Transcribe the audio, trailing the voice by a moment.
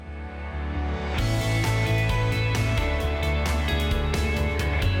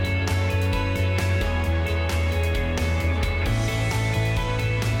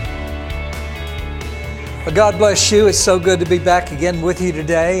Well, God bless you. It's so good to be back again with you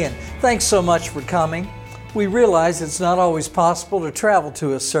today, and thanks so much for coming. We realize it's not always possible to travel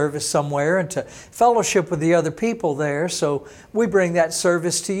to a service somewhere and to fellowship with the other people there, so we bring that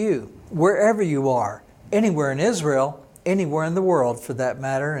service to you, wherever you are, anywhere in Israel, anywhere in the world for that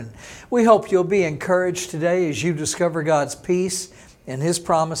matter. And we hope you'll be encouraged today as you discover God's peace and His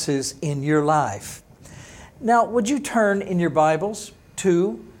promises in your life. Now, would you turn in your Bibles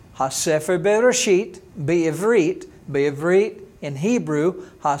to HaSefer Bereshit, Be'ivrit in Hebrew,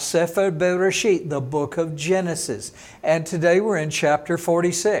 HaSefer Bereshit, the book of Genesis. And today we're in chapter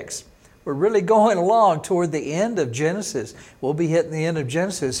 46. We're really going along toward the end of Genesis. We'll be hitting the end of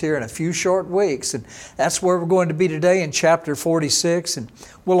Genesis here in a few short weeks. And that's where we're going to be today in chapter 46. And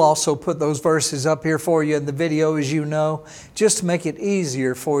we'll also put those verses up here for you in the video, as you know, just to make it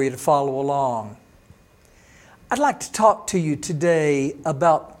easier for you to follow along. I'd like to talk to you today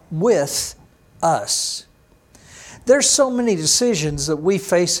about with us. There's so many decisions that we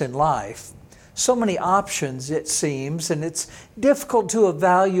face in life, so many options it seems, and it's difficult to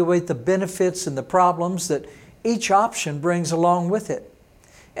evaluate the benefits and the problems that each option brings along with it.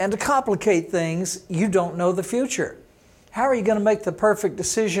 And to complicate things, you don't know the future. How are you going to make the perfect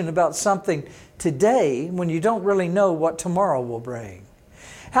decision about something today when you don't really know what tomorrow will bring?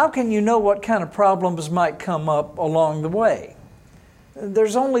 How can you know what kind of problems might come up along the way?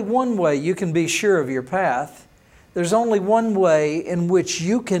 There's only one way you can be sure of your path. There's only one way in which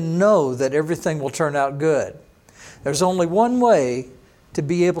you can know that everything will turn out good. There's only one way to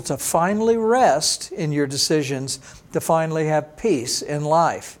be able to finally rest in your decisions, to finally have peace in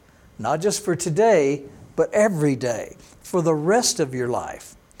life. Not just for today, but every day, for the rest of your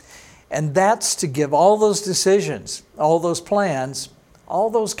life. And that's to give all those decisions, all those plans, all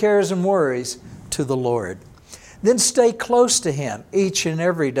those cares and worries to the Lord. Then stay close to Him each and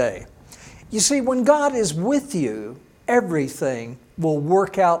every day. You see, when God is with you, everything will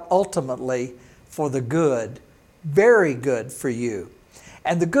work out ultimately for the good, very good for you.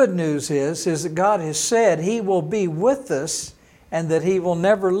 And the good news is that God has said He will be with us and that He will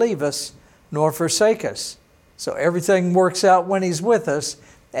never leave us nor forsake us. So everything works out when He's with us,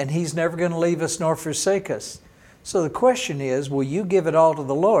 and He's never going to leave us nor forsake us. So the question is, will you give it all to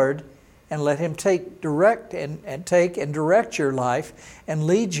the Lord and let Him direct your life and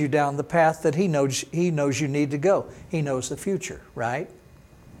lead you down the path that He knows you need to go. He knows the future, right?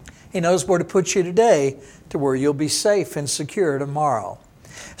 He knows where to put you today to where you'll be safe and secure tomorrow.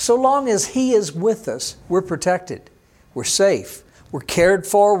 So long as He is with us, we're protected, we're safe, we're cared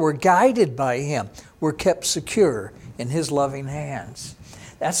for, we're guided by Him, we're kept secure in His loving hands.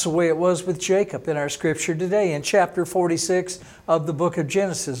 That's the way it was with Jacob in our scripture today in chapter 46 of the book of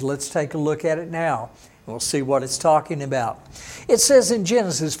Genesis. Let's take a look at it now, and we'll see what it's talking about. It says in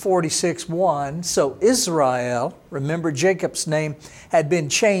Genesis 46:1, so Israel, remember Jacob's name had been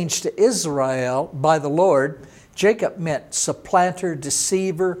changed to Israel by the Lord. Jacob meant supplanter,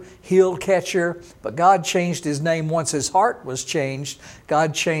 deceiver, heel catcher, but God changed his name once his heart was changed.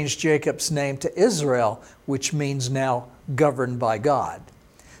 God changed Jacob's name to Israel, which means now governed by God.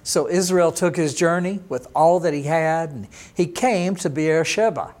 So Israel took his journey with all that he had, and he came to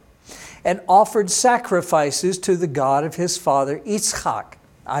Beersheba and offered sacrifices to the God of his father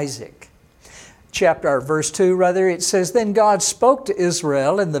Isaac. Verse 2, it says, Then God spoke to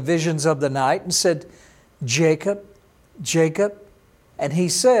Israel in the visions of the night and said, Jacob, Jacob. And he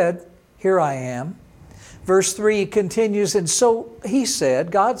said, Here I am. Verse 3 continues, And so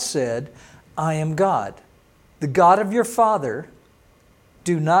God said, I am God, the God of your father.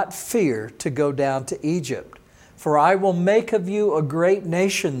 Do not fear to go down to Egypt, for I will make of you a great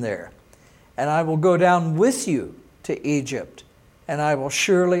nation there, and I will go down with you to Egypt, and I will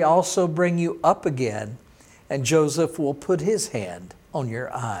surely also bring you up again, and Joseph will put his hand on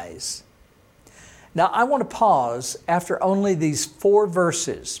your eyes. Now I want to pause after only these 4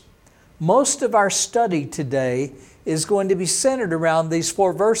 verses. Most of our study today is going to be centered around these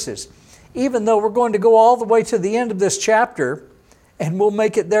 4 verses, even though we're going to go all the way to the end of this chapter. And we'll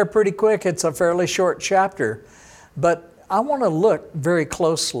make it there pretty quick. It's a fairly short chapter. But I want to look very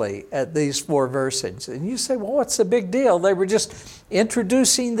closely at these 4 verses. And you say, well, what's the big deal? They were just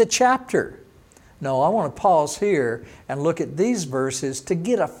introducing the chapter. No, I want to pause here and look at these verses to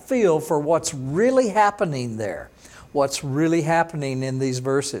get a feel for what's really happening there. What's really happening in these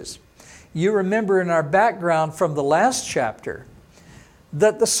verses. You remember in our background from the last chapter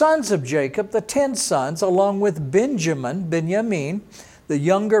that the sons of Jacob, the 10 sons, along with Benjamin, the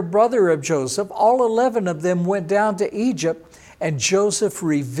younger brother of Joseph, all 11 of them went down to Egypt, and Joseph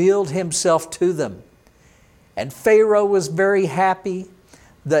revealed himself to them. And Pharaoh was very happy.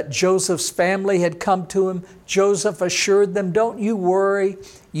 that Joseph's family had come to him, Joseph assured them, don't you worry.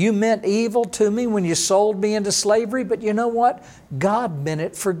 You meant evil to me when you sold me into slavery, but you know what? God meant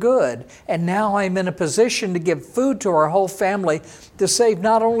it for good. And now I'm in a position to give food to our whole family to save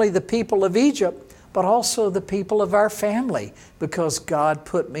not only the people of Egypt, but also the people of our family, because God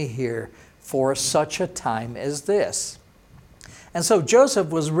put me here for such a time as this. And so Joseph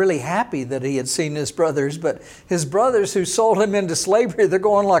was really happy that he had seen his brothers, but his brothers who sold him into slavery, they're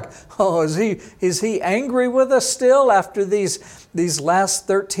going like, oh, is he angry with us still after these last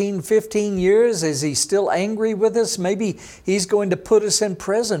 13, 15 years? Is he still angry with us? Maybe he's going to put us in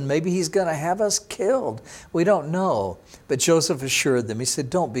prison. Maybe he's going to have us killed. We don't know. But Joseph assured them, he said,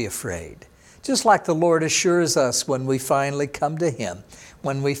 don't be afraid. Just like the Lord assures us when we finally come to Him,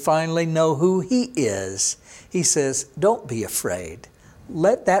 when we finally know who He is, He says, don't be afraid.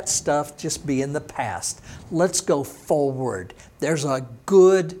 Let that stuff just be in the past. Let's go forward. There's a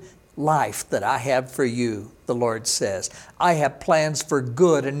good life that I have for you, the Lord says. I have plans for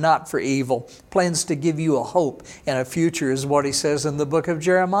good and not for evil. Plans to give you a hope and a future is what He says in the book of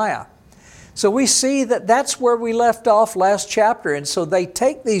Jeremiah. So we see that that's where we left off last chapter. And so they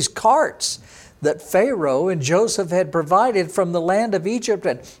take these carts that Pharaoh and Joseph had provided from the land of Egypt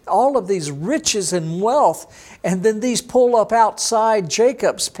and all of these riches and wealth. And then these pull up outside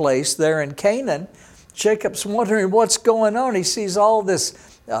Jacob's place there in Canaan. Jacob's wondering what's going on. He sees all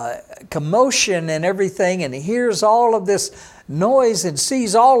this commotion and everything, and he hears all of this noise and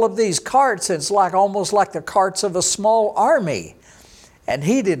sees all of these carts. It's like almost like the carts of a small army. And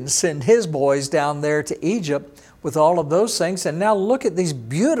he didn't send his boys down there to Egypt with all of those things. And now look at these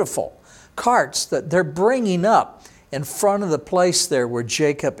beautiful carts that they're bringing up in front of the place there where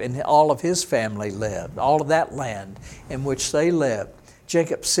Jacob and all of his family lived, all of that land in which they lived.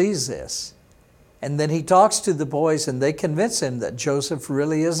 Jacob sees this, and then he talks to the boys, and they convince him that Joseph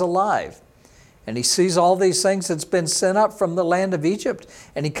really is alive. And he sees all these things that's been sent up from the land of Egypt,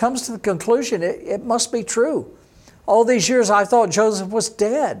 and he comes to the conclusion it must be true. All these years I thought Joseph was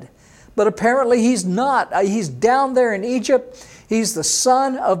dead, but apparently he's not. He's down there in Egypt. He's the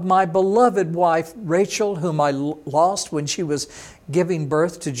son of my beloved wife, Rachel, whom I lost when she was giving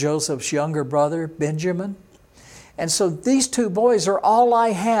birth to Joseph's younger brother, Benjamin. And so these two boys are all I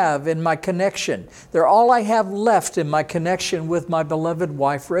have in my connection. They're all I have left in my connection with my beloved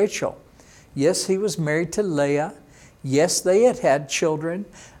wife, Rachel. Yes, he was married to Leah. Yes, they had had children.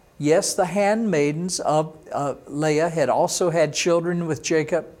 Yes, the handmaidens of Leah had also had children with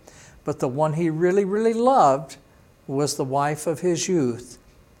Jacob. But the one he really, really loved was the wife of his youth,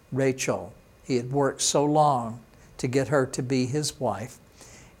 Rachel. He had worked so long to get her to be his wife.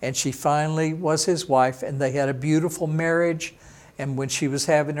 And she finally was his wife, and they had a beautiful marriage. And when she was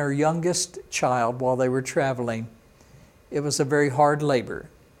having her youngest child while they were traveling, it was a very hard labor.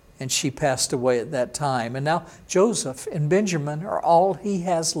 And she passed away at that time. And now Joseph and Benjamin are all he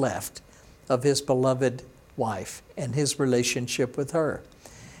has left of his beloved wife and his relationship with her.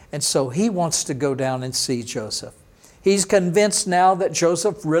 And so he wants to go down and see Joseph. He's convinced now that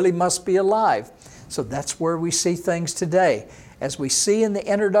Joseph really must be alive. So that's where we see things today. As we see in the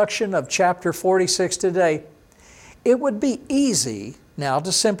introduction of chapter 46 today, it would be easy now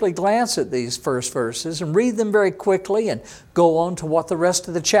to simply glance at these first verses and read them very quickly and go on to what the rest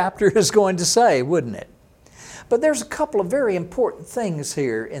of the chapter is going to say, wouldn't it? But there's a couple of very important things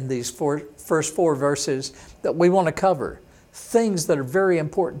here in these first four verses that we want to cover. Things that are very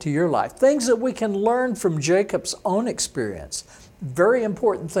important to your life. Things that we can learn from Jacob's own experience. Very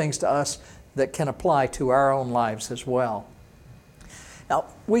important things to us that can apply to our own lives as well. Now,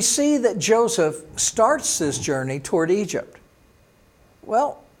 we see that Joseph starts this journey toward Egypt.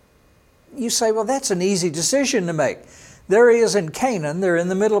 Well, you say, well, that's an easy decision to make. There he is in Canaan. They're in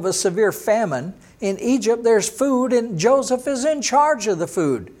the middle of a severe famine. In Egypt, there's food, and Joseph is in charge of the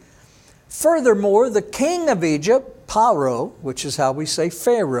food. Furthermore, the king of Egypt, Paro, which is how we say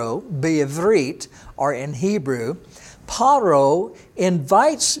Pharaoh, Be'ivrit, or in Hebrew, Paro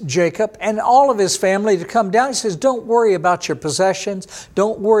invites Jacob and all of his family to come down. He says, don't worry about your possessions.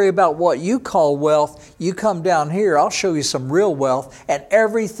 Don't worry about what you call wealth. You come down here, I'll show you some real wealth, and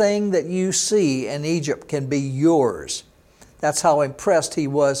everything that you see in Egypt can be yours. That's how impressed he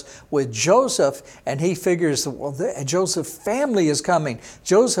was with Joseph, and he figures, well, Joseph's family is coming.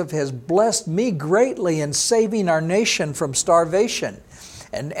 Joseph has blessed me greatly in saving our nation from starvation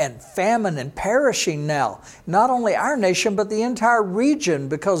and famine and perishing now. Not only our nation, but the entire region,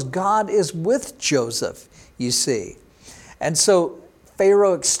 because God is with Joseph, you see. And so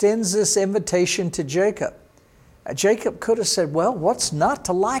Pharaoh extends this invitation to Jacob. Jacob could have said, well, what's not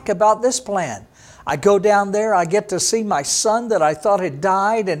to like about this plan? I go down there, I get to see my son that I thought had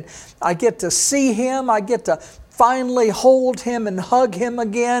died, and I get to see him, I get to finally hold him and hug him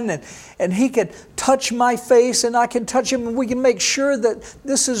again, and he can touch my face and I can touch him, and we can make sure that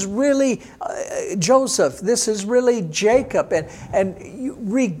this is really Joseph, this is really Jacob, and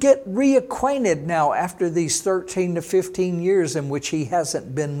get reacquainted now after these 13 to 15 years in which he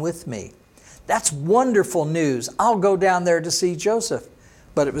hasn't been with me. That's wonderful news. I'll go down there to see Joseph.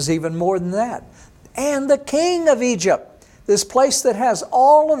 But it was even more than that. And the king of Egypt, this place that has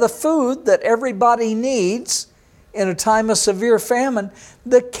all of the food that everybody needs in a time of severe famine,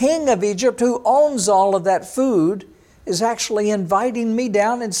 the king of Egypt, who owns all of that food, is actually inviting me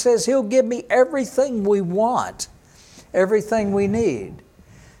down and says he'll give me everything we want, everything we need.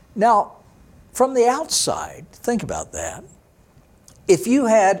 Now, from the outside, think about that. If you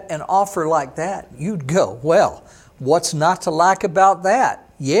had an offer like that, you'd go, well, what's not to like about that?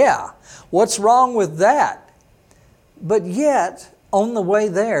 Yeah, what's wrong with that? But yet, on the way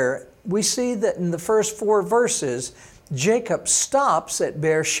there, we see that in the first 4 verses, Jacob stops at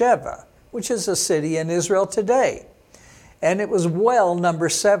Beersheba, which is a city in Israel today. And it was well number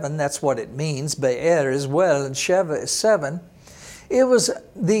 7, that's what it means. Be'er is well and Sheva is 7. It was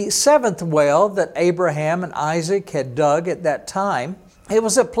the 7th well that Abraham and Isaac had dug at that time. It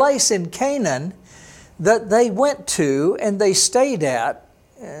was a place in Canaan that they went to and they stayed at.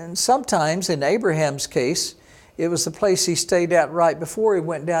 And sometimes, in Abraham's case, it was the place he stayed at right before he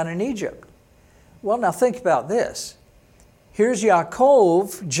went down in Egypt. Well, now think about this. Here's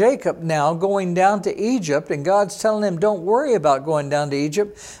Yaakov, Jacob now, going down to Egypt, and God's telling him, don't worry about going down to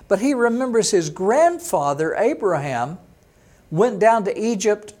Egypt. But he remembers his grandfather, Abraham, went down to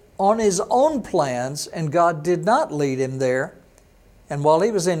Egypt on his own plans, and God did not lead him there. And while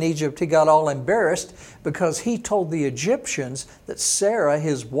he was in Egypt, he got all embarrassed because he told the Egyptians that Sarah,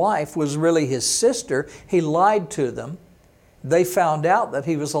 his wife, was really his sister. He lied to them. They found out that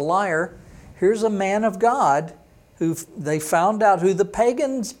he was a liar. Here's a man of God who they found out, who the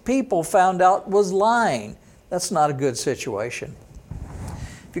pagan people found out was lying. That's not a good situation.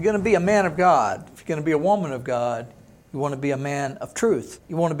 If you're going to be a man of God, if you're going to be a woman of God, you want to be a man of truth.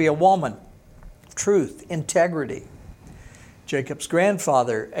 You want to be a woman of truth, integrity. Jacob's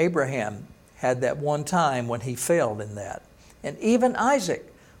grandfather, Abraham, had that one time when he failed in that. And even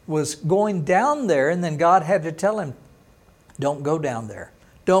Isaac was going down there, and then God had to tell him, don't go down there.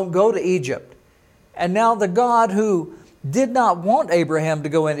 Don't go to Egypt. And now the God who did not want Abraham to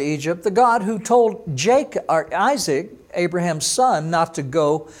go into Egypt, the God who told Isaac, Abraham's son, not to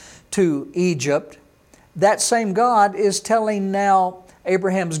go to Egypt, that same God is telling now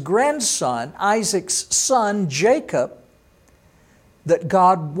Abraham's grandson, Isaac's son, Jacob, that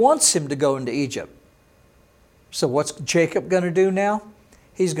God wants him to go into Egypt. So what's Jacob going to do now?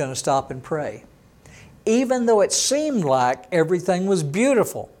 He's going to stop and pray. Even though it seemed like everything was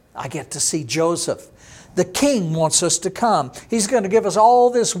beautiful. I get to see Joseph. The king wants us to come. He's going to give us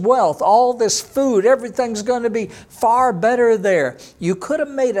all this wealth, all this food. Everything's going to be far better there. You could have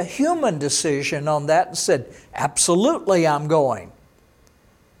made a human decision on that and said, absolutely, I'm going.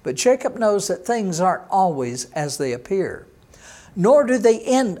 But Jacob knows that things aren't always as they appear. Nor do they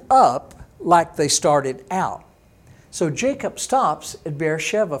end up like they started out. So Jacob stops at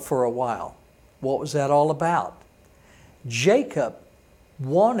Beersheba for a while. What was that all about? Jacob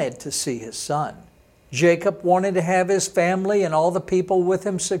wanted to see his son. Jacob wanted to have his family and all the people with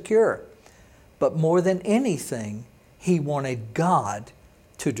him secure. But more than anything, he wanted God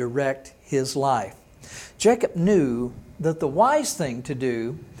to direct his life. Jacob knew that the wise thing to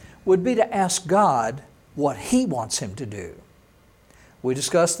do would be to ask God what he wants him to do. We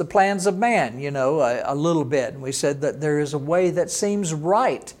discussed the plans of man, a little bit. And we said that there is a way that seems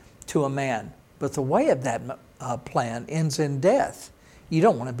right to a man, but the way of that plan ends in death. You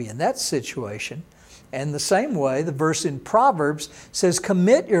don't want to be in that situation. And the same way, the verse in Proverbs says,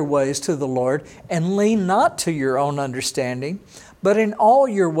 commit your ways to the Lord and lean not to your own understanding, but in all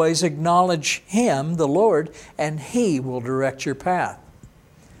your ways acknowledge Him, the Lord, and He will direct your path.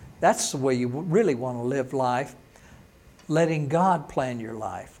 That's the way you really want to live life. Letting God plan your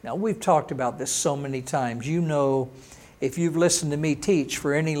life. Now, we've talked about this so many times. You know, if you've listened to me teach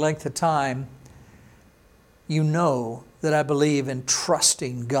for any length of time, you know that I believe in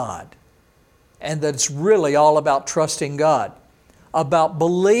trusting God. And that it's really all about trusting God, about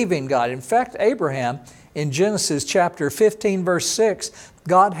believing God. In fact, Abraham, in Genesis chapter 15, verse 6,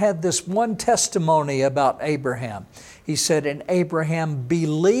 God had this one testimony about Abraham. He said, and Abraham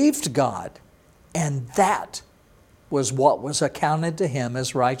believed God, and that was what was accounted to him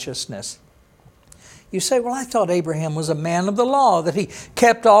as righteousness. You say, well, I thought Abraham was a man of the law, that he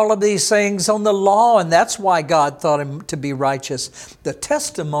kept all of these things on the law, and that's why God thought him to be righteous. The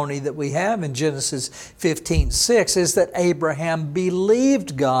testimony that we have in Genesis 15:6 is that Abraham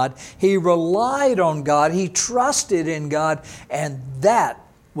believed God, he relied on God, he trusted in God, and that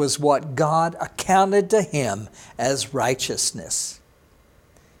was what God accounted to him as righteousness.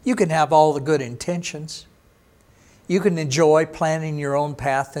 You can have all the good intentions. You can enjoy planning your own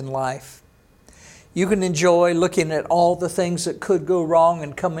path in life. You can enjoy looking at all the things that could go wrong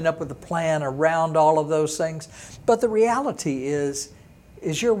and coming up with a plan around all of those things. But the reality is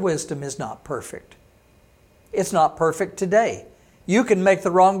your wisdom is not perfect. It's not perfect today. You can make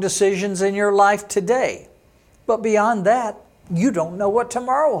the wrong decisions in your life today. But beyond that, you don't know what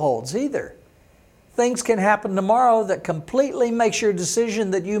tomorrow holds either. Things can happen tomorrow that completely makes your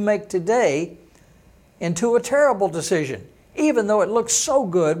decision that you make today into a terrible decision. Even though it looks so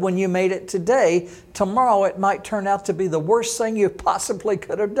good when you made it today, tomorrow it might turn out to be the worst thing you possibly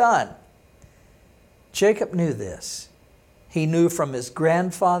could have done. Jacob knew this. He knew from his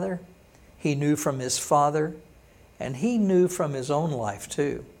grandfather, he knew from his father, and he knew from his own life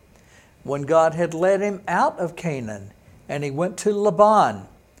too. When God had led him out of Canaan and he went to Laban,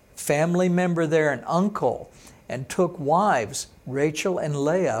 family member there, an uncle, and took wives, Rachel and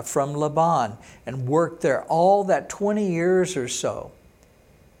Leah, from Laban, and worked there all that 20 years or so.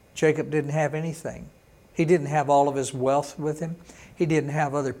 Jacob didn't have anything. He didn't have all of his wealth with him. He didn't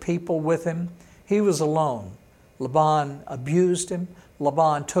have other people with him. He was alone. Laban abused him.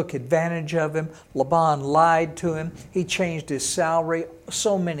 Laban took advantage of him. Laban lied to him. He changed his salary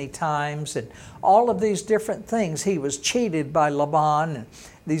so many times, and all of these different things. He was cheated by Laban and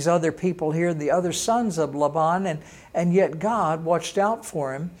these other people here, the other sons of Laban, and yet God watched out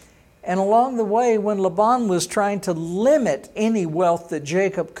for him. And along the way, when Laban was trying to limit any wealth that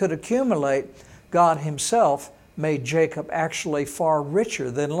Jacob could accumulate, God himself made Jacob actually far richer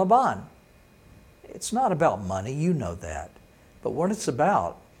than Laban. It's not about money, you know that. But what it's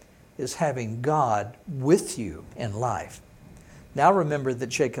about is having God with you in life. Now remember that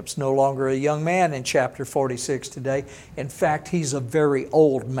Jacob's no longer a young man in chapter 46 today. In fact, he's a very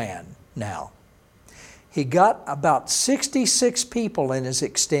old man now. He got about 66 people in his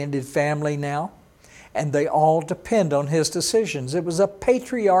extended family now, and they all depend on his decisions. It was a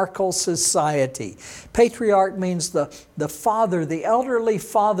patriarchal society. Patriarch means the father, the elderly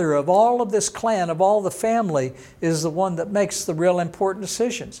father of all of this clan, of all the family, is the one that makes the real important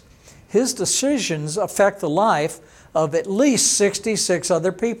decisions. His decisions affect the life of at least 66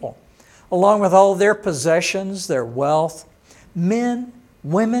 other people, along with all their possessions, their wealth, men,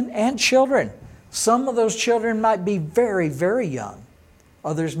 women, and children. Some of those children might be very, very young.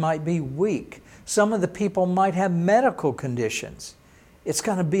 Others might be weak. Some of the people might have medical conditions. It's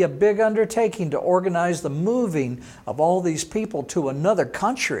going to be a big undertaking to organize the moving of all these people to another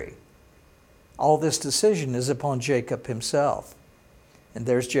country. All this decision is upon Jacob himself. And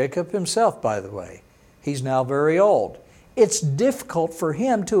there's Jacob himself, by the way. He's now very old. It's difficult for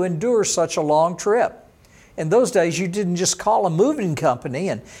him to endure such a long trip. In those days, you didn't just call a moving company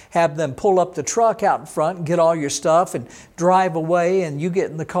and have them pull up the truck out in front and get all your stuff and drive away, and you get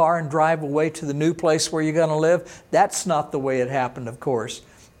in the car and drive away to the new place where you're going to live. That's not the way it happened, of course.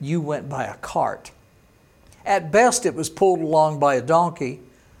 You went by a cart. At best, it was pulled along by a donkey,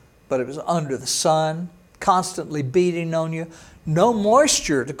 but it was under the sun, constantly beating on you. No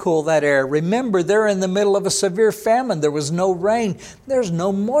moisture to cool that air. Remember, they're in the middle of a severe famine. There was no rain. There's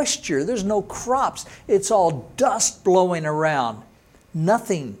no moisture. There's no crops. It's all dust blowing around.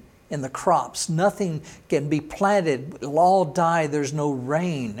 Nothing in the crops. Nothing can be planted. It'll all die. There's no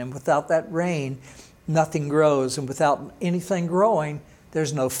rain. And without that rain, nothing grows. And without anything growing,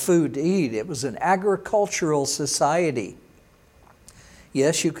 there's no food to eat. It was an agricultural society.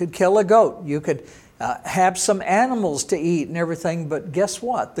 Yes, you could kill a goat. You could have some animals to eat and everything, but guess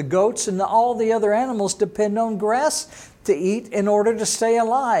what? The goats and all the other animals depend on grass to eat in order to stay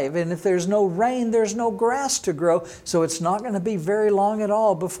alive. And if there's no rain, there's no grass to grow. So it's not going to be very long at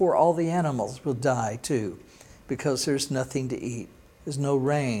all before all the animals will die too, because there's nothing to eat. There's no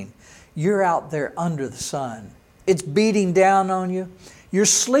rain. You're out there under the sun. It's beating down on you. You're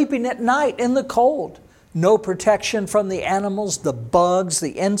sleeping at night in the cold. No protection from the animals, the bugs,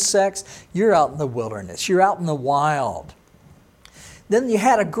 the insects. You're out in the wilderness. You're out in the wild. Then you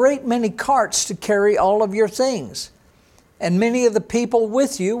had a great many carts to carry all of your things. And many of the people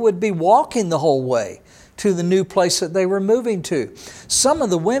with you would be walking the whole way to the new place that they were moving to. Some of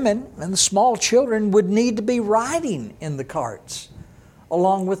the women and the small children would need to be riding in the carts,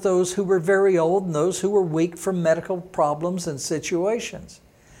 along with those who were very old and those who were weak from medical problems and situations.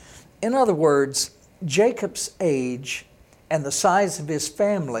 In other words, Jacob's age and the size of his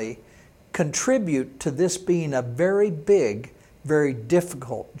family contribute to this being a very big, very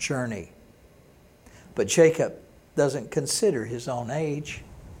difficult journey. But Jacob doesn't consider his own age.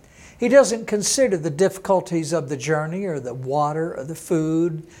 He doesn't consider the difficulties of the journey or the water or the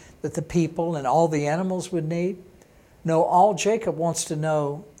food that the people and all the animals would need. No, all Jacob wants to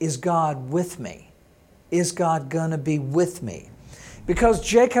know is God with me? Is God going to be with me? Because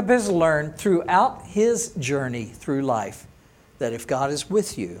Jacob has learned throughout his journey through life that if God is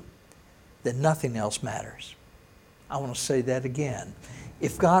with you, then nothing else matters. I want to say that again.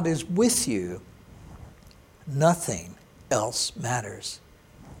 If God is with you, nothing else matters.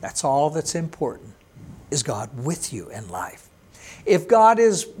 That's all that's important, is God with you in life. If God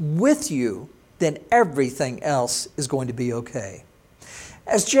is with you, then everything else is going to be okay.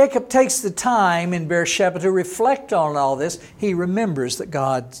 As Jacob takes the time in Beersheba to reflect on all this, he remembers that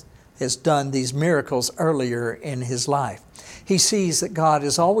God has done these miracles earlier in his life. He sees that God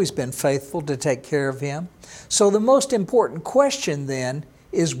has always been faithful to take care of him. So the most important question then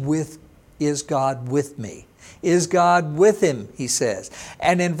is God with me? Is God with him, he says.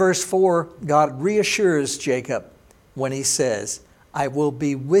 And in verse 4, God reassures Jacob when he says, I will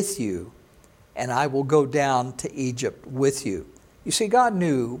be with you and I will go down to Egypt with you. You see, God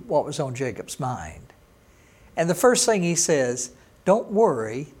knew what was on Jacob's mind. And the first thing he says, don't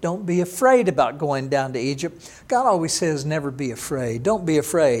worry, don't be afraid about going down to Egypt. God always says, never be afraid. Don't be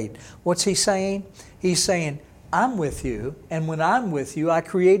afraid. What's he saying? He's saying, I'm with you, and when I'm with you, I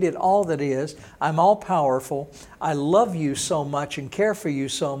created all that is. I'm all powerful. I love you so much and care for you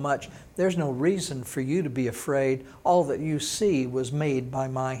so much. There's no reason for you to be afraid. All that you see was made by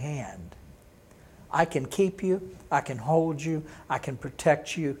my hand. I can keep you. I can hold you. I can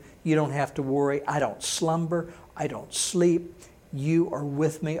protect you. You don't have to worry. I don't slumber. I don't sleep. You are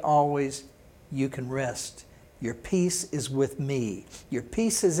with me always. You can rest. Your peace is with me. Your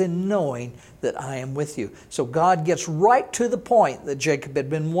peace is in knowing that I am with you. So God gets right to the point that Jacob had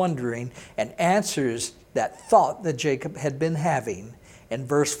been wondering and answers that thought that Jacob had been having in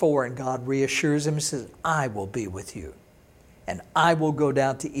verse 4. And God reassures him and says, I will be with you. And I will go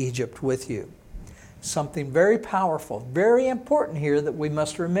down to Egypt with you. Something very powerful, very important here that we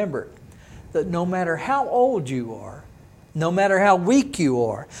must remember. That no matter how old you are, no matter how weak you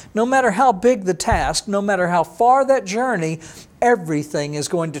are, no matter how big the task, no matter how far that journey, everything is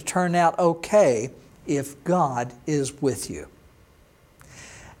going to turn out okay if God is with you.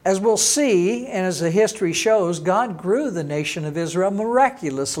 As we'll see, and as the history shows, God grew the nation of Israel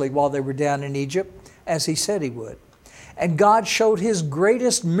miraculously while they were down in Egypt, as He said He would. And God showed His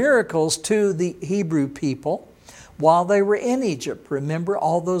greatest miracles to the Hebrew people while they were in Egypt. Remember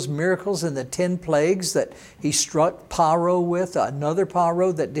all those miracles in the 10 plagues that He struck Paro with, another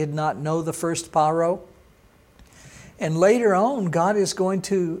Paro that did not know the first Paro? And later on, God is going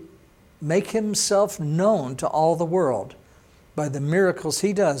to make Himself known to all the world by the miracles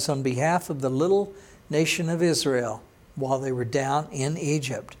He does on behalf of the little nation of Israel while they were down in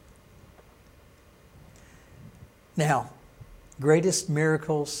Egypt. Now, greatest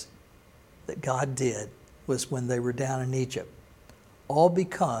miracles that God did was when they were down in Egypt. All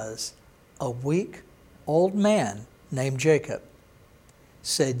because a weak old man named Jacob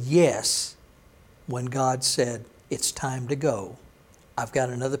said yes when God said, it's time to go. I've got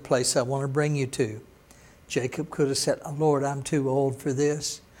another place I want to bring you to. Jacob could have said, oh, Lord, I'm too old for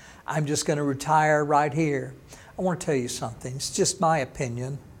this. I'm just going to retire right here. I want to tell you something. It's just my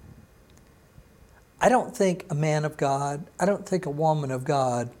opinion. I don't think a man of God, I don't think a woman of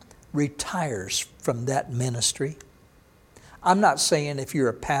God retires from that ministry. I'm not saying if you're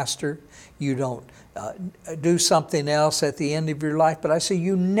a pastor, you don't do something else at the end of your life, but I say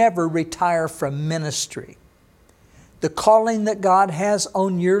you never retire from ministry. The calling that God has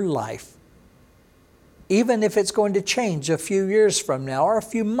on your life, even if it's going to change a few years from now or a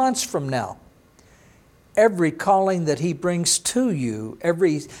few months from now, every calling that He brings to you,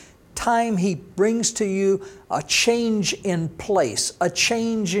 every time He brings to you a change in place, a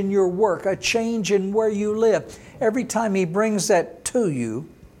change in your work, a change in where you live, every time He brings that to you,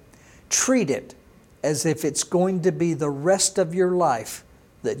 treat it as if it's going to be the rest of your life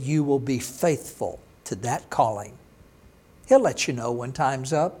that you will be faithful to that calling. He'll let you know when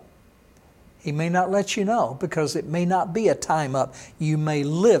time's up. He may not let you know because it may not be a time up. You may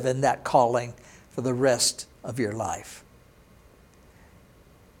live in that calling for the rest of your life.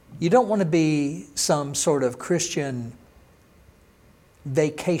 You don't want to be some sort of Christian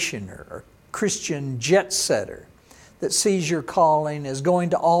vacationer or Christian jet setter that sees your calling, is going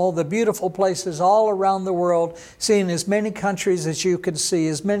to all the beautiful places all around the world, seeing as many countries as you can see,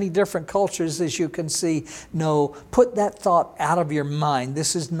 as many different cultures as you can see. No, put that thought out of your mind.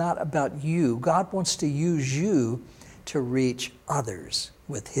 This is not about you. God wants to use you to reach others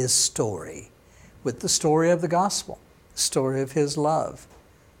with His story, with the story of the gospel, the story of His love.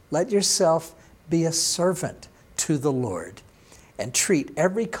 Let yourself be a servant to the Lord and treat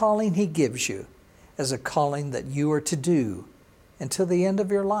every calling He gives you as a calling that you are to do until the end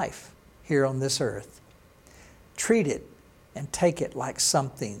of your life here on this earth. Treat it and take it like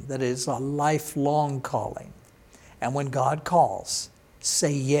something that is a lifelong calling. And when God calls,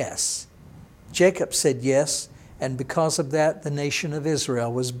 say yes. Jacob said yes, and because of that, the nation of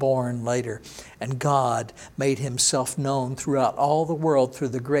Israel was born later. And God made Himself known throughout all the world through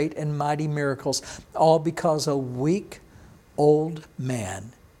the great and mighty miracles, all because a weak, old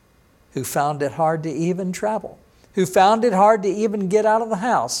man who found it hard to even travel, who found it hard to even get out of the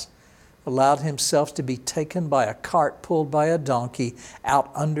house, allowed himself to be taken by a cart pulled by a donkey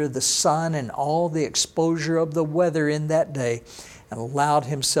out under the sun and all the exposure of the weather in that day, and allowed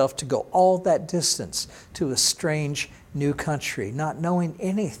himself to go all that distance to a strange new country, not knowing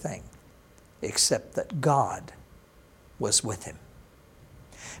anything except that God was with him.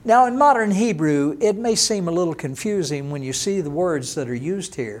 Now, in modern Hebrew, it may seem a little confusing when you see the words that are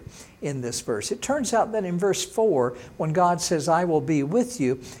used here in this verse. It turns out that in verse 4, when God says, I will be with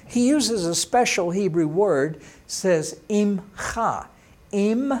you, He uses a special Hebrew word, says imcha.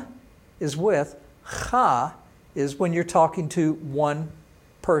 Im is with, cha is when you're talking to one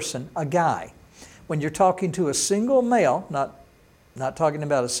person, a guy. When you're talking to a single male, not talking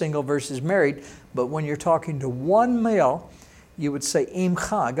about a single versus married, but when you're talking to one male, you would say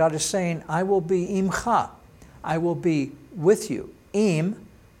imcha. God is saying, I will be imcha. I will be with you.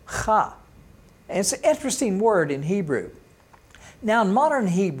 Imcha. And it's an interesting word in Hebrew. Now, in modern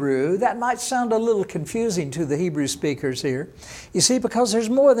Hebrew, that might sound a little confusing to the Hebrew speakers here. You see, because there's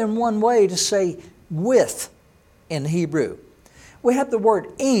more than one way to say with in Hebrew. We have the word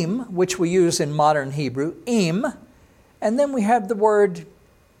im, which we use in modern Hebrew, im, and then we have the word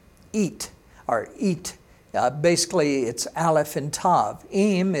eat, or eat. Basically, it's aleph and tav.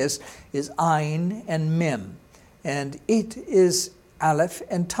 Im is ayin and mem, and it is aleph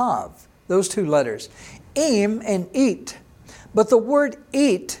and tav, those two letters. Im and eat. But the word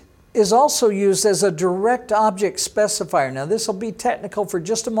eat is also used as a direct object specifier. Now, this will be technical for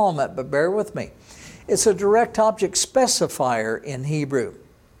just a moment, but bear with me. It's a direct object specifier in Hebrew.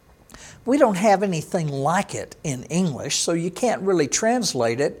 We don't have anything like it in English, so you can't really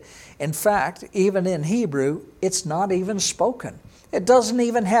translate it. In fact, even in Hebrew, it's not even spoken. It doesn't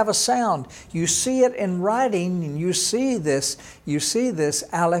even have a sound. You see it in writing, and you see this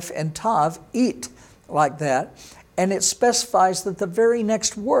aleph and tav, eat, like that. And it specifies that the very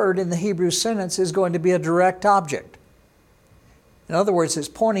next word in the Hebrew sentence is going to be a direct object. In other words, it's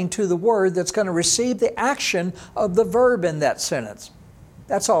pointing to the word that's going to receive the action of the verb in that sentence.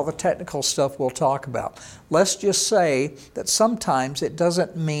 That's all the technical stuff we'll talk about. Let's just say that sometimes it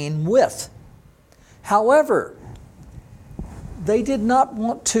doesn't mean with. However, they did not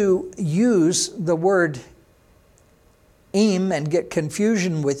want to use the word im and get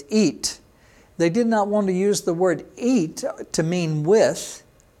confusion with eat. They did not want to use the word eat to mean with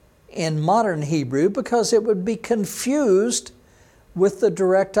in modern Hebrew because it would be confused with the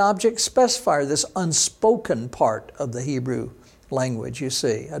direct object specifier, this unspoken part of the Hebrew language, you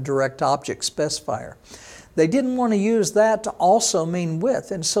see, a direct object specifier. They didn't want to use that to also mean with,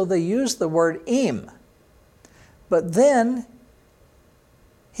 and so they used the word im. But then,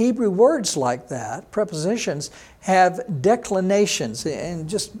 Hebrew words like that, prepositions, have declinations, and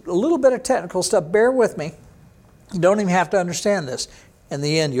just a little bit of technical stuff. Bear with me. You don't even have to understand this. In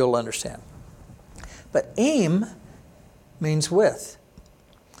the end, you'll understand. But im means with.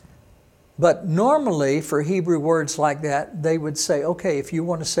 But normally, for Hebrew words like that, they would say, okay, if you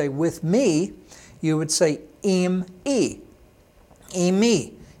want to say with me, you would say im-e,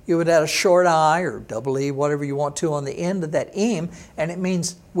 im-e. You would add a short I or double E, whatever you want to, on the end of that im, and it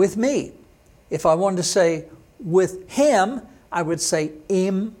means with me. If I wanted to say with him, I would say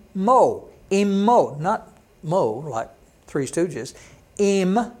im-mo, im-mo, not mo like Three Stooges,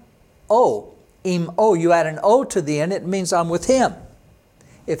 im-o, im-o. You add an O to the end, it means I'm with him.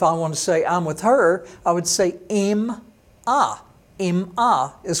 If I want to say I'm with her, I would say im-a.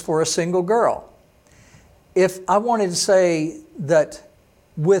 Im-a is for a single girl. If I wanted to say that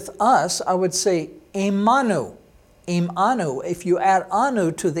with us, I would say imanu. Imanu. If you add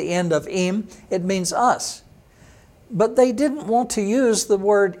anu to the end of im, it means us. But they didn't want to use the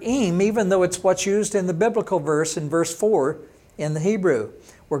word im, even though it's what's used in the biblical verse in verse 4 in the Hebrew,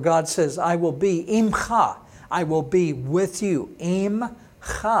 where God says, I will be imcha. I will be with you.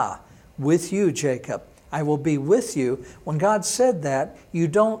 Imcha. With you, Jacob. I will be with you. When God said that, you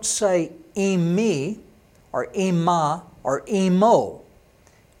don't say imi or ima or imo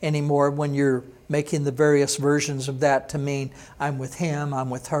anymore when you're making the various versions of that to mean I'm with him, I'm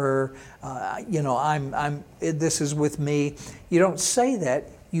with her, this is with me. You don't say that.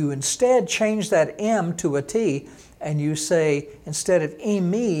 You instead change that M to a T, and you say, instead of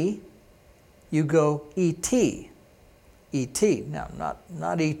imi, you go et. E.T. Now,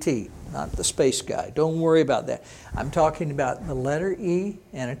 not E.T., not the space guy. Don't worry about that. I'm talking about the letter E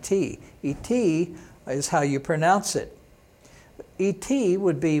and a T. E.T. is how you pronounce it. E.T.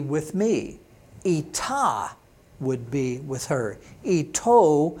 would be with me. Ita would be with her.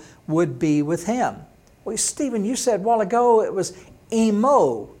 Ito would be with him. Well, Stephen, you said a while ago it was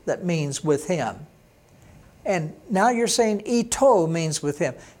emo that means with him. And now you're saying ito means with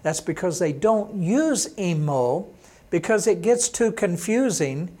him. That's because they don't use emo, because it gets too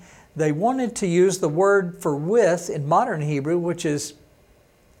confusing. They wanted to use the word for with in modern Hebrew, which is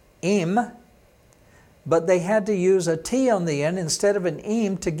im, but they had to use a T on the end instead of an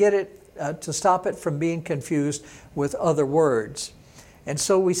im to get it, to stop it from being confused with other words. And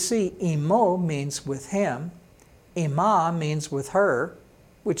so we see imo means with him, ima means with her,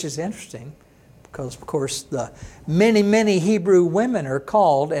 which is interesting because, of course, the many, many Hebrew women are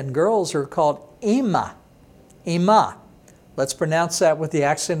called, and girls are called ima. Ima. Let's pronounce that with the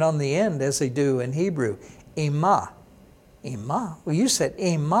accent on the end as they do in Hebrew. Ima. Ima. Well, you said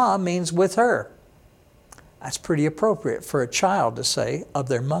ima means with her. That's pretty appropriate for a child to say of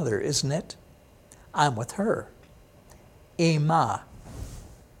their mother, isn't it? I'm with her. Ima.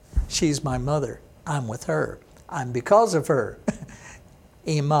 She's my mother. I'm with her. I'm because of her.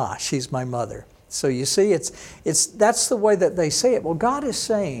 Ima. She's my mother. So you see, that's the way that they say it. Well, God is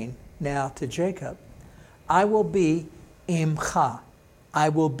saying now to Jacob, I will be imcha. I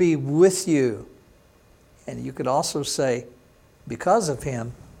will be with you. And you could also say, because of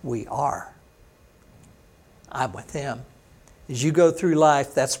him, we are. I'm with him. As you go through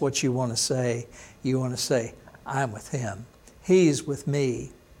life, that's what you want to say. You want to say, I'm with him. He's with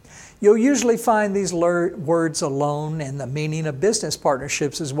me. You'll usually find these words alone in the meaning of business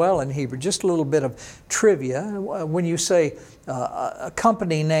partnerships as well in Hebrew. Just a little bit of trivia. When you say a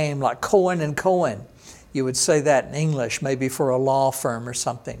company name like Cohen and Cohen, you would say that in English, maybe for a law firm or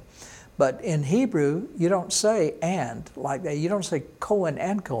something. But in Hebrew, you don't say and like that. You don't say Cohen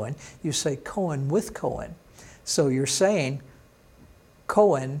and Cohen. You say Cohen with Cohen. So you're saying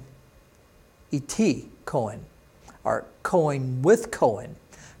Cohen, et Cohen, or Cohen with Cohen,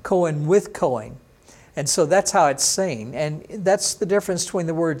 Cohen with Cohen. And so that's how it's saying. And that's the difference between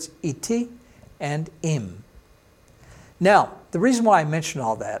the words et and im. Now, the reason why I mention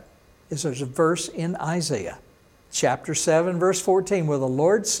all that is there's a verse in Isaiah, chapter 7, verse 14, where the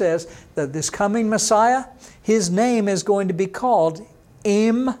Lord says that this coming Messiah, his name is going to be called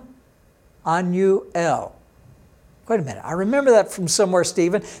Immanuel. Wait a minute, I remember that from somewhere,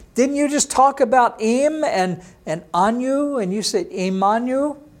 Stephen. Didn't you just talk about Im and Anu, and you said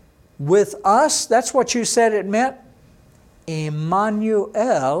Immanuel with us? That's what you said it meant.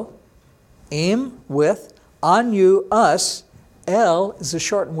 Immanuel, Im with, Anu, us. El is a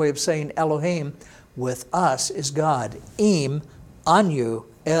shortened way of saying Elohim. With us is God. Im, Anu,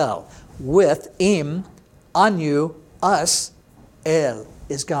 El. With Im, Anu, us, El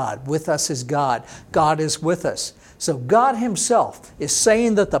is God. With us is God. God is with us. So God himself is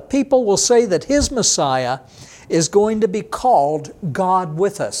saying that the people will say that his Messiah is going to be called God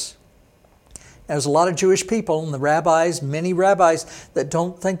with us. There's a lot of Jewish people and the rabbis, many rabbis, that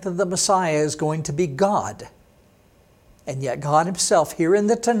don't think that the Messiah is going to be God. And yet God himself, here in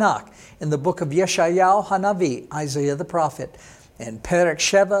the Tanakh, in the book of Yeshayahu Hanavi, Isaiah the prophet, in Perek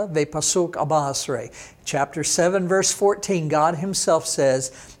Sheva Vepasuk Abasre, chapter 7, verse 14, God himself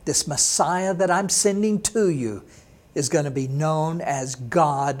says, this Messiah that I'm sending to you is going to be known as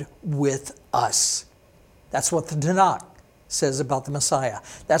God with us. That's what the Tanakh says about the Messiah.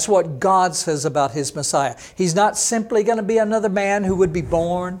 That's what God says about his Messiah. He's not simply going to be another man who would be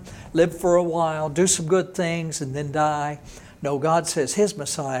born, live for a while, do some good things, and then die. No, God says his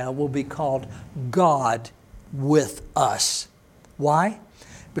Messiah will be called God with us. Why?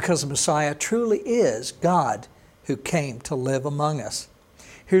 Because the Messiah truly is God who came to live among us.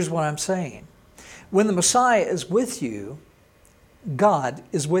 Here's what I'm saying. When the Messiah is with you, God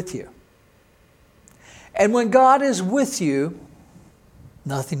is with you. And when God is with you,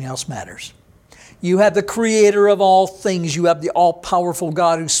 nothing else matters. You have the creator of all things. You have the all-powerful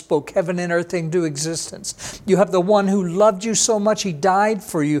God who spoke heaven and earth into existence. You have the one who loved you so much he died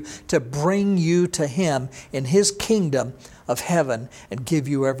for you to bring you to him in his kingdom of heaven and give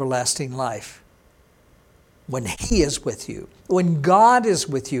you everlasting life. When he is with you, when God is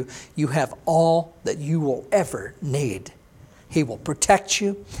with you, you have all that you will ever need. He will protect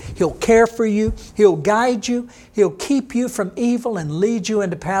you. He'll care for you. He'll guide you. He'll keep you from evil and lead you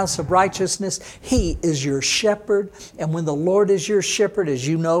into paths of righteousness. He is your shepherd. And when the Lord is your shepherd, as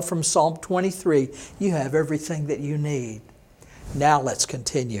you know from Psalm 23, you have everything that you need. Now let's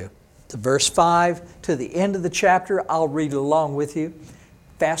continue to verse 5, to the end of the chapter. I'll read along with you.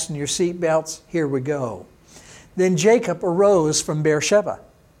 Fasten your seatbelts. Here we go. Then Jacob arose from Beersheba,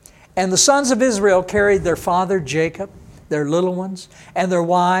 and the sons of Israel carried their father Jacob, their little ones, and their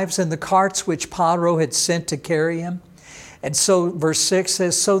wives, and the carts which Pharaoh had sent to carry him. And so, verse 6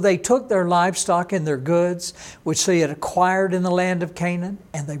 says, so they took their livestock and their goods, which they had acquired in the land of Canaan,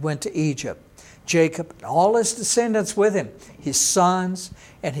 and they went to Egypt. Jacob and all his descendants with him, his sons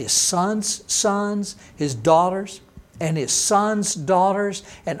and his sons' sons, his daughters and his sons' daughters,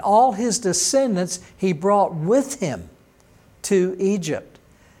 and all his descendants he brought with him to Egypt.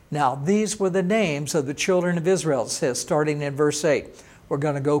 Now, these were the names of the children of Israel, it says, starting in verse 8. We're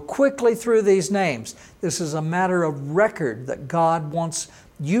going to go quickly through these names. This is a matter of record that God wants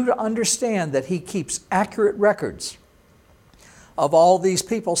you to understand, that he keeps accurate records of all these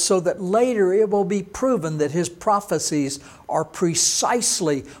people so that later it will be proven that his prophecies are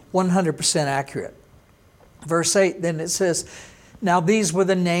precisely 100% accurate. Verse 8, then it says, now these were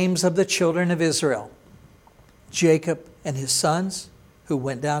the names of the children of Israel, Jacob and his sons, who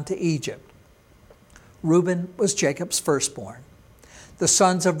went down to Egypt. Reuben was Jacob's firstborn. The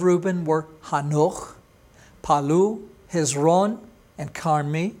sons of Reuben were Hanoch, Palu, Hezron, and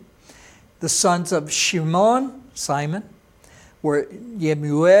Carmi. The sons of Shimon, Simon, were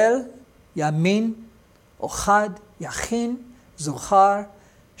Yemuel, Yamin, Ohad, Yachin, Zohar,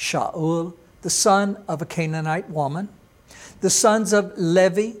 Shaul, the son of a Canaanite woman. The sons of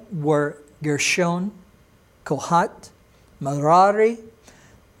Levi were Gershon, Kohat, Merari.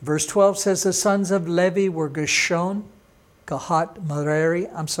 Verse 12 says the sons of Levi were Gershon, Kohat, Merari.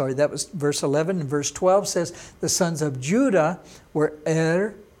 I'm sorry, that was verse 11. And verse 12 says the sons of Judah were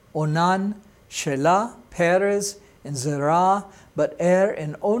Onan, Shelah, Perez, and Zerah. But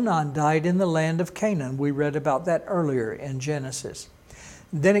and Onan died in the land of Canaan. We read about that earlier in Genesis.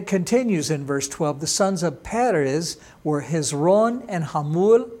 Then it continues in verse 12. The sons of Perez were Hezron and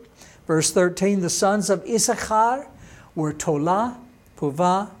Hamul. Verse 13, the sons of Issachar were Tola,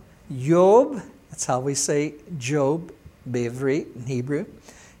 Puvah, Yob. That's how we say Job, Bevri in Hebrew.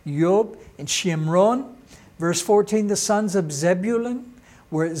 Yob and Shimron. Verse 14, the sons of Zebulun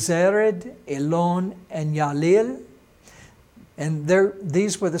were Zered, Elon, and Yalil. And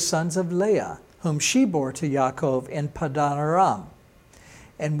these were the sons of Leah, whom she bore to Yaakov in Padan Aram,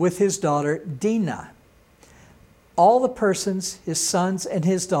 and with his daughter Dinah. All the persons, his sons and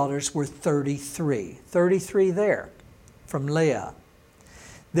his daughters, were 33. 33 there from Leah.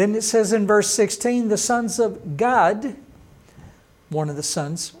 Then it says in verse 16, the sons of Gad, one of the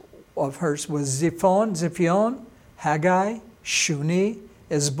sons of hers was Ziphion, Haggai, Shuni,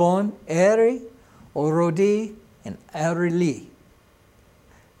 Ezbon, Eri, Orodi, and Areli.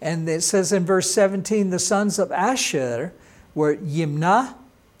 And it says in verse 17, the sons of Asher were Yimnah,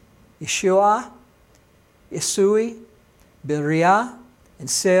 Ishua, Isui, Beriah, and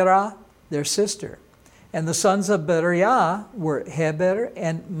Sarah, their sister. And the sons of Beriah were Heber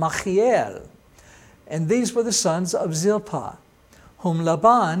and Machiel. And these were the sons of Zilpah, whom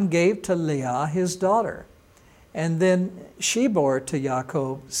Laban gave to Leah his daughter. And then she bore to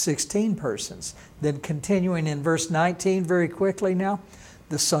Yaakov 16 persons. Then continuing in verse 19 very quickly now,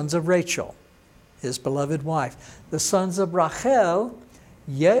 the sons of Rachel, his beloved wife. The sons of Rachel,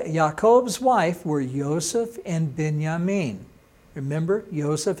 Yaakov's wife, were Joseph and Benjamin. Remember,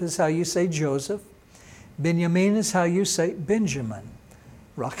 Joseph is how you say Joseph. Benjamin is how you say Benjamin.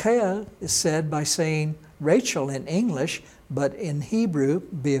 Rachel is said by saying Rachel in English, but in Hebrew,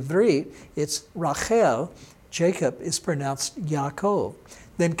 Bivrit, it's Rachel. Jacob is pronounced Yaakov.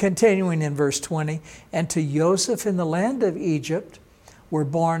 Then continuing in verse 20, and to Joseph in the land of Egypt were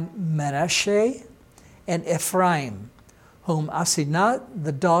born Manasseh and Ephraim, whom Asenat,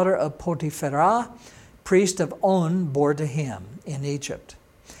 the daughter of Potipharah, priest of On, bore to him in Egypt.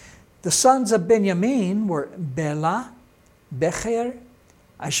 The sons of Benjamin were Bela, Becher,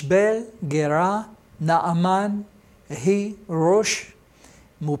 Ashbel, Gerah, Naaman, Ehi, Rosh,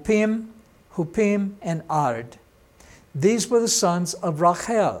 Mupim, and Ard. These were the sons of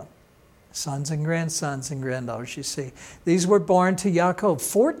Rachel. Sons and grandsons and granddaughters, you see. These were born to Yaakov,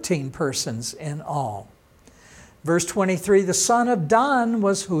 14 persons in all. Verse 23, the son of Dan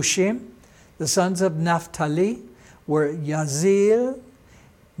was Hushim. The sons of Naphtali were Yazil,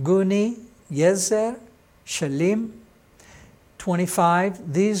 Guni, Yezer, Shalim.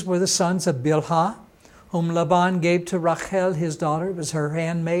 25, these were the sons of Bilhah, whom Laban gave to Rachel, his daughter. It was her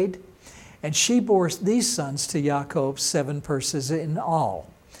handmaid. And she bore these sons to Yaakov, 7 persons in all.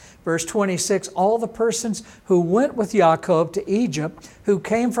 Verse 26, all the persons who went with Yaakov to Egypt, who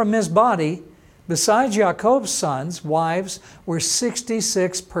came from his body, besides Yaakov's sons, wives, were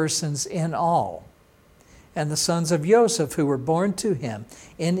 66 persons in all. And the sons of Joseph, who were born to him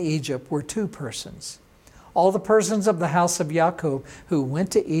in Egypt, were 2 persons. All the persons of the house of Yaakov who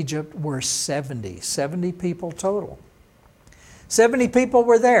went to Egypt were 70 people total. 70 people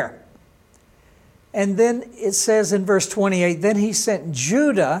were there. And then it says in verse 28, then he sent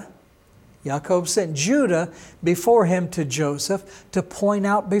Judah, Yaakov sent Judah before him to Joseph to point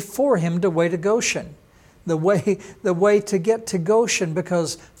out before him the way to Goshen. The way to get to Goshen,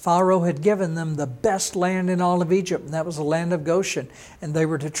 because Pharaoh had given them the best land in all of Egypt, and that was the land of Goshen. And they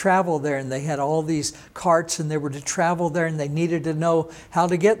were to travel there, and they had all these carts, and they were to travel there, and they needed to know how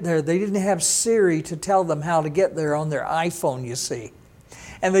to get there. They didn't have Siri to tell them how to get there on their iPhone, you see.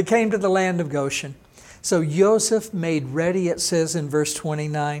 And they came to the land of Goshen. So Joseph made ready, it says in verse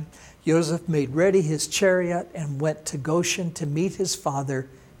 29, Joseph made ready his chariot and went to Goshen to meet his father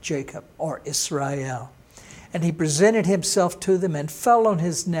Jacob, or Israel. And he presented himself to them and fell on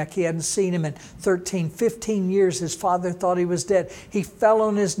his neck. He hadn't seen him in 15 years. His father thought he was dead. He fell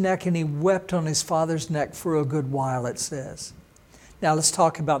on his neck and he wept on his father's neck for a good while, it says. Now let's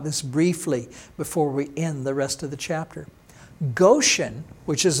talk about this briefly before we end the rest of the chapter. Goshen,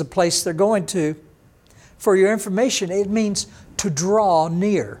 which is the place they're going to, for your information, it means to draw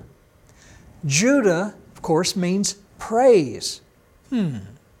near. Judah, of course, means praise.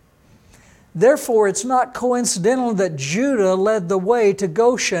 Therefore, it's not coincidental that Judah led the way to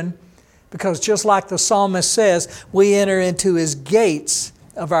Goshen, because just like the psalmist says, we enter into his gates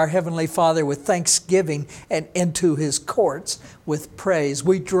of our Heavenly Father with thanksgiving and into his courts with praise.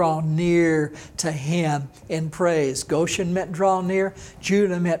 We draw near to him in praise. Goshen meant draw near.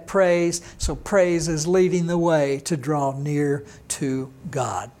 Judah meant praise. So praise is leading the way to draw near to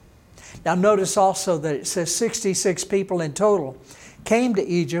God. Now notice also that it says 66 people in total came to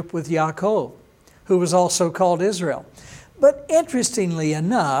Egypt with Yaakov, who was also called Israel. But interestingly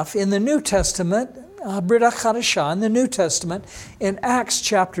enough, in the New Testament, Brit Hadashah, in the New Testament, in Acts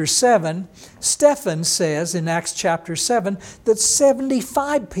chapter 7, Stephen says in Acts chapter 7 that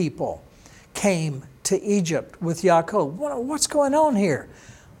 75 people came to Egypt with Yaakov. What's going on here?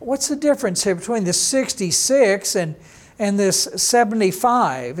 What's the difference here between the 66 and this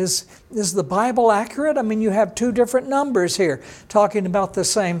 75? Is the Bible accurate? I mean, you have 2 different numbers here talking about the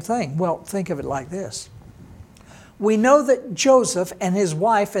same thing. Well, think of it like this. We know that Joseph and his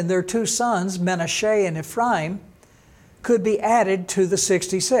wife and their 2 sons, Manasseh and Ephraim, could be added to the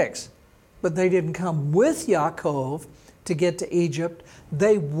 66. But they didn't come with Yaakov to get to Egypt.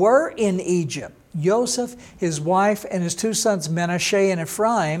 They were in Egypt. Joseph, his wife, and his 2 sons, Manasseh and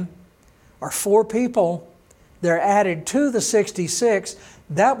Ephraim, are 4 people. They're added to the 66.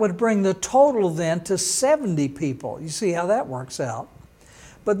 That would bring the total then to 70 people. You see how that works out.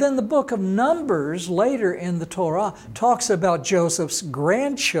 But then the book of Numbers later in the Torah talks about Joseph's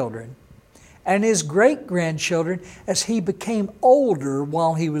grandchildren and his great-grandchildren as he became older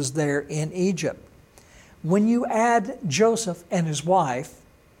while he was there in Egypt. When you add Joseph and his wife,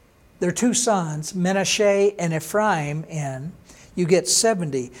 their 2 sons, Manasseh and Ephraim, in, you get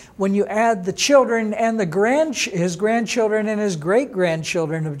 70. When you add the children and his grandchildren and his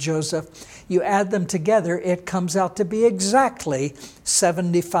great-grandchildren of Joseph, you add them together, it comes out to be exactly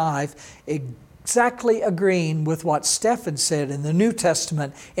 75, exactly agreeing with what Stephen said in the New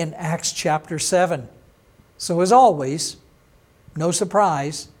Testament in Acts chapter 7. So as always, no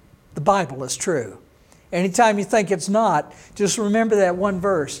surprise, the Bible is true. Anytime you think it's not, just remember that one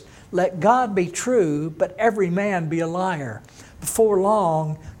verse. Let God be true, but every man be a liar. Before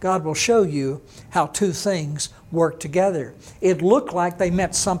long, God will show you how 2 things work together. It looked like they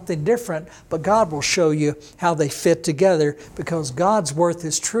meant something different, but God will show you how they fit together, because God's word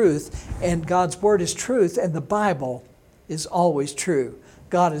is truth, and God's word is truth, and the Bible is always true.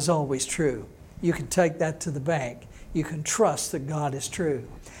 God is always true. You can take that to the bank. You can trust that God is true.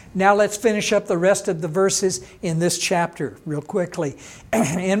 Now let's finish up the rest of the verses in this chapter real quickly.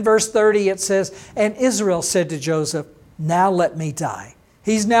 In verse 30 it says, and Israel said to Joseph, now let me die,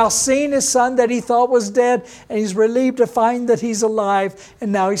 He's now seen his son that he thought was dead, and he's relieved to find that he's alive.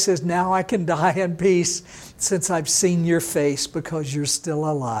 And now he says, now I can die in peace since I've seen your face because you're still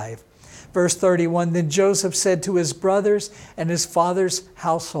alive. Verse 31, then Joseph said to his brothers and his father's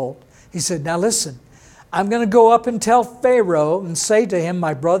household, he said, now listen, I'm going to go up and tell Pharaoh and say to him,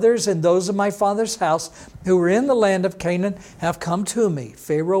 my brothers and those of my father's house who are in the land of Canaan have come to me.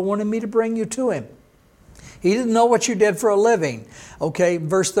 Pharaoh wanted me to bring you to him. He didn't know what you did for a living. Okay,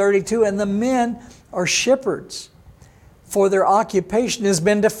 verse 32, and the men are shepherds, for their occupation has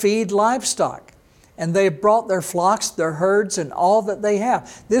been to feed livestock. And they have brought their flocks, their herds, and all that they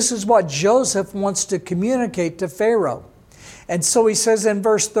have. This is what Joseph wants to communicate to Pharaoh. And so he says in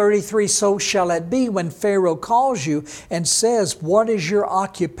verse 33, so shall it be when Pharaoh calls you and says, what is your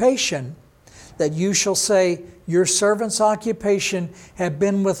occupation? That you shall say, your servant's occupation have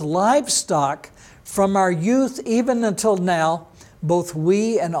been with livestock from our youth even until now, both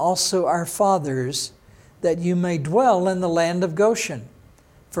we and also our fathers, that you may dwell in the land of Goshen.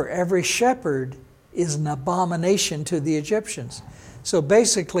 For every shepherd is an abomination to the Egyptians. So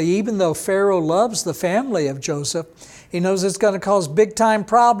basically, even though Pharaoh loves the family of Joseph, he knows it's going to cause big time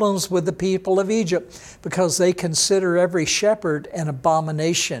problems with the people of Egypt because they consider every shepherd an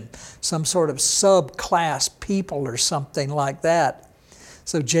abomination, some sort of subclass people or something like that.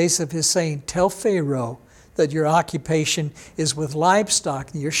 So Joseph is saying, tell Pharaoh that your occupation is with livestock,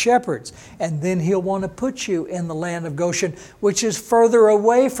 your shepherds, and then he'll want to put you in the land of Goshen, which is further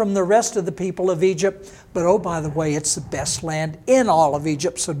away from the rest of the people of Egypt. But oh, by the way, it's the best land in all of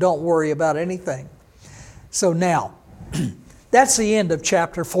Egypt, so don't worry about anything. So now, that's the end of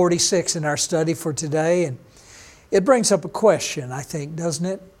chapter 46 in our study for today, and it brings up a question, I think, doesn't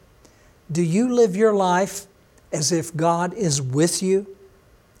it? Do you live your life as if God is with you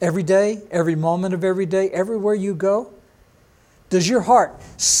every day, every moment of every day, everywhere you go? Does your heart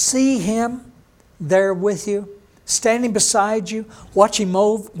see Him there with you, standing beside you, watching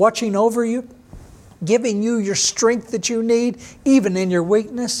over you, giving you your strength that you need, even in your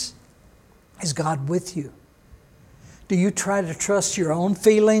weakness? Is God with you? Do you try to trust your own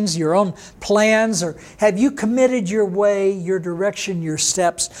feelings, your own plans, or have you committed your way, your direction, your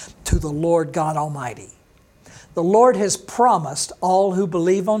steps to the Lord God Almighty? The Lord has promised all who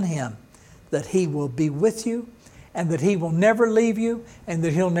believe on Him that He will be with you and that He will never leave you and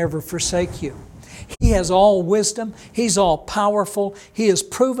that He'll never forsake you. He has all wisdom. He's all powerful. He has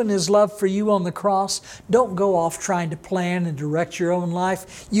proven His love for you on the cross. Don't go off trying to plan and direct your own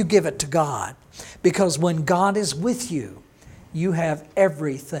life. You give it to God. Because when God is with you, you have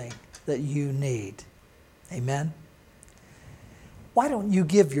everything that you need. Amen? Why don't you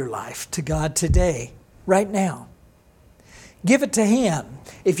give your life to God today, right now? Give it to Him.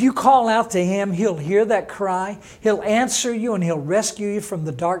 If you call out to Him, He'll hear that cry. He'll answer you and He'll rescue you from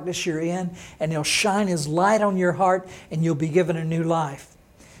the darkness you're in, and He'll shine His light on your heart and you'll be given a new life.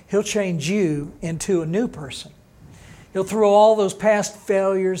 He'll change you into a new person. He'll throw all those past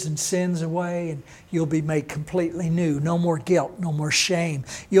failures and sins away and you'll be made completely new. No more guilt, no more shame.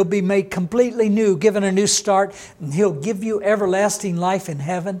 You'll be made completely new, given a new start, and He'll give you everlasting life in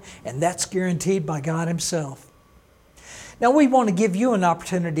heaven, and that's guaranteed by God Himself. Now we want to give you an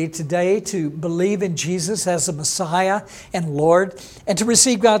opportunity today to believe in Jesus as the Messiah and Lord and to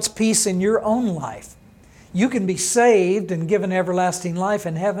receive God's peace in your own life. You can be saved and given everlasting life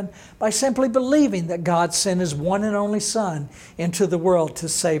in heaven by simply believing that God sent His one and only Son into the world to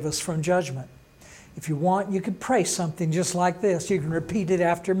save us from judgment. If you want, you could pray something just like this. You can repeat it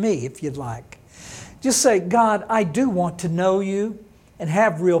after me if you'd like. Just say, God, I do want to know You and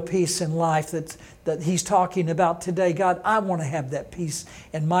have real peace in life that He's talking about today. God, I want to have that peace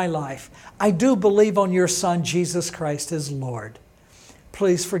in my life. I do believe on Your Son, Jesus Christ, as Lord.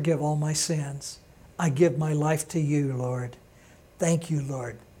 Please forgive all my sins. I give my life to You, Lord. Thank You,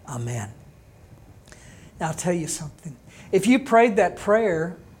 Lord. Amen. Now I'll tell you something. If you prayed that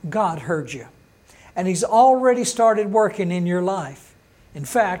prayer, God heard you. And He's already started working in your life. In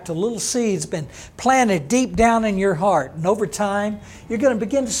fact, a little seed's been planted deep down in your heart. And over time, you're going to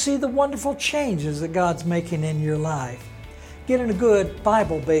begin to see the wonderful changes that God's making in your life. Get in a good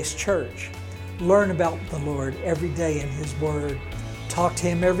Bible-based church. Learn about the Lord every day in His Word. Talk to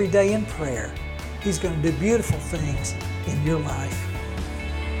Him every day in prayer. He's going to do beautiful things in your life.